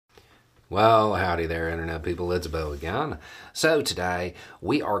Well, howdy there, Internet people. It's Bo again. So, today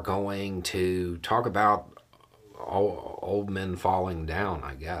we are going to talk about old men falling down,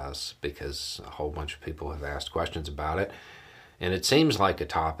 I guess, because a whole bunch of people have asked questions about it. And it seems like a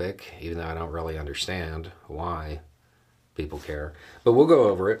topic, even though I don't really understand why people care. But we'll go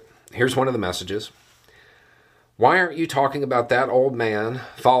over it. Here's one of the messages. Why aren't you talking about that old man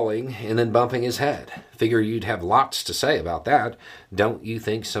falling and then bumping his head? Figure you'd have lots to say about that. Don't you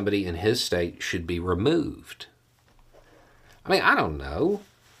think somebody in his state should be removed? I mean, I don't know.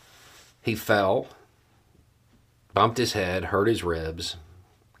 He fell, bumped his head, hurt his ribs,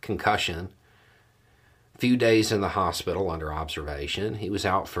 concussion. A few days in the hospital under observation. He was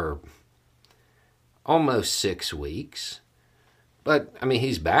out for almost 6 weeks. But, I mean,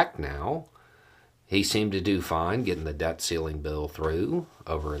 he's back now. He seemed to do fine getting the debt ceiling bill through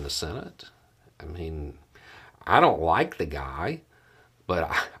over in the Senate. I mean, I don't like the guy, but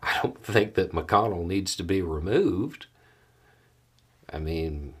I don't think that McConnell needs to be removed. I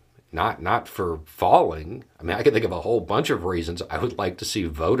mean, not for falling. I mean, I can think of a whole bunch of reasons I would like to see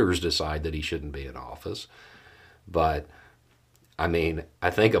voters decide that he shouldn't be in office. But, I mean, I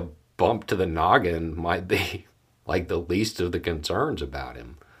think a bump to the noggin might be like the least of the concerns about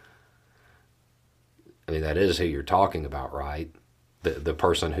him. I mean, that is who you're talking about, right? The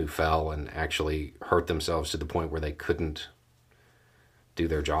person who fell and actually hurt themselves to the point where they couldn't do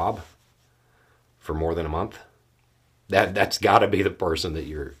their job for more than a month. That's got to be the person that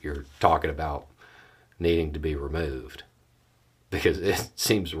you're talking about needing to be removed, because it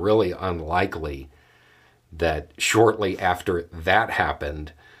seems really unlikely that shortly after that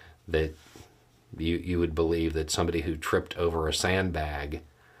happened that you would believe that somebody who tripped over a sandbag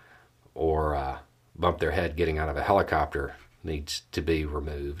or bumped their head getting out of a helicopter needs to be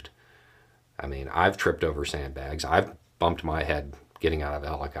removed. I mean, I've tripped over sandbags. I've bumped my head getting out of a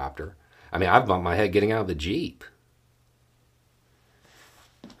helicopter. I mean, I've bumped my head getting out of the Jeep.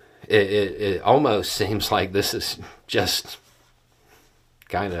 It almost seems like this is just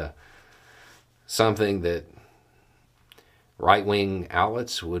kind of something that right-wing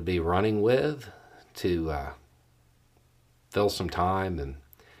outlets would be running with to fill some time and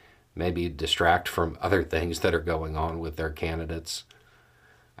maybe distract from other things that are going on with their candidates.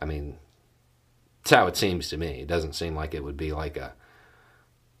 I mean, that's how it seems to me. It doesn't seem like it would be like a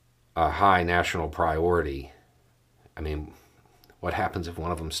high national priority. I mean, what happens if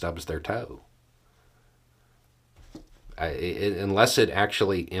one of them stubs their toe? Unless it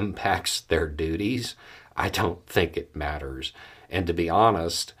actually impacts their duties, I don't think it matters. And to be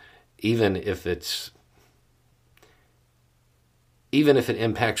honest, even if it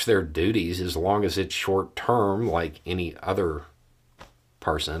impacts their duties, as long as it's short term, like any other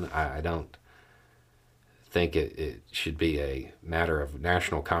person, I don't think it should be a matter of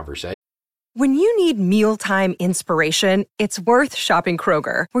national conversation. When you need mealtime inspiration, it's worth shopping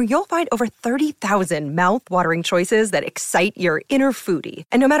Kroger, where you'll find over 30,000 mouth-watering choices that excite your inner foodie.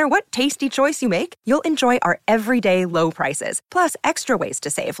 And no matter what tasty choice you make, you'll enjoy our everyday low prices, plus extra ways to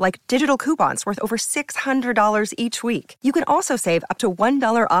save, like digital coupons worth over $600 each week. You can also save up to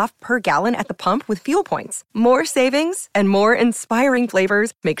 $1 off per gallon at the pump with fuel points. More savings and more inspiring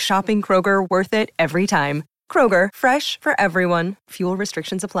flavors make shopping Kroger worth it every time. Kroger, fresh for everyone. Fuel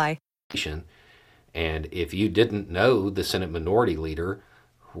restrictions apply. And if you didn't know, the Senate Minority Leader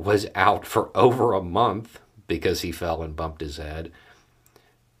was out for over a month because he fell and bumped his head.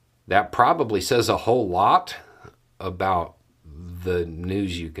 That probably says a whole lot about the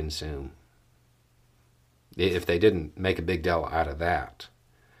news you consume, if they didn't make a big deal out of that.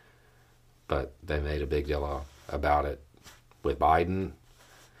 But they made a big deal about it with Biden.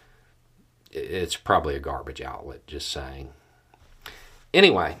 It's probably a garbage outlet, just saying.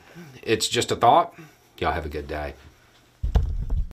 Anyway, it's just a thought. Y'all have a good day.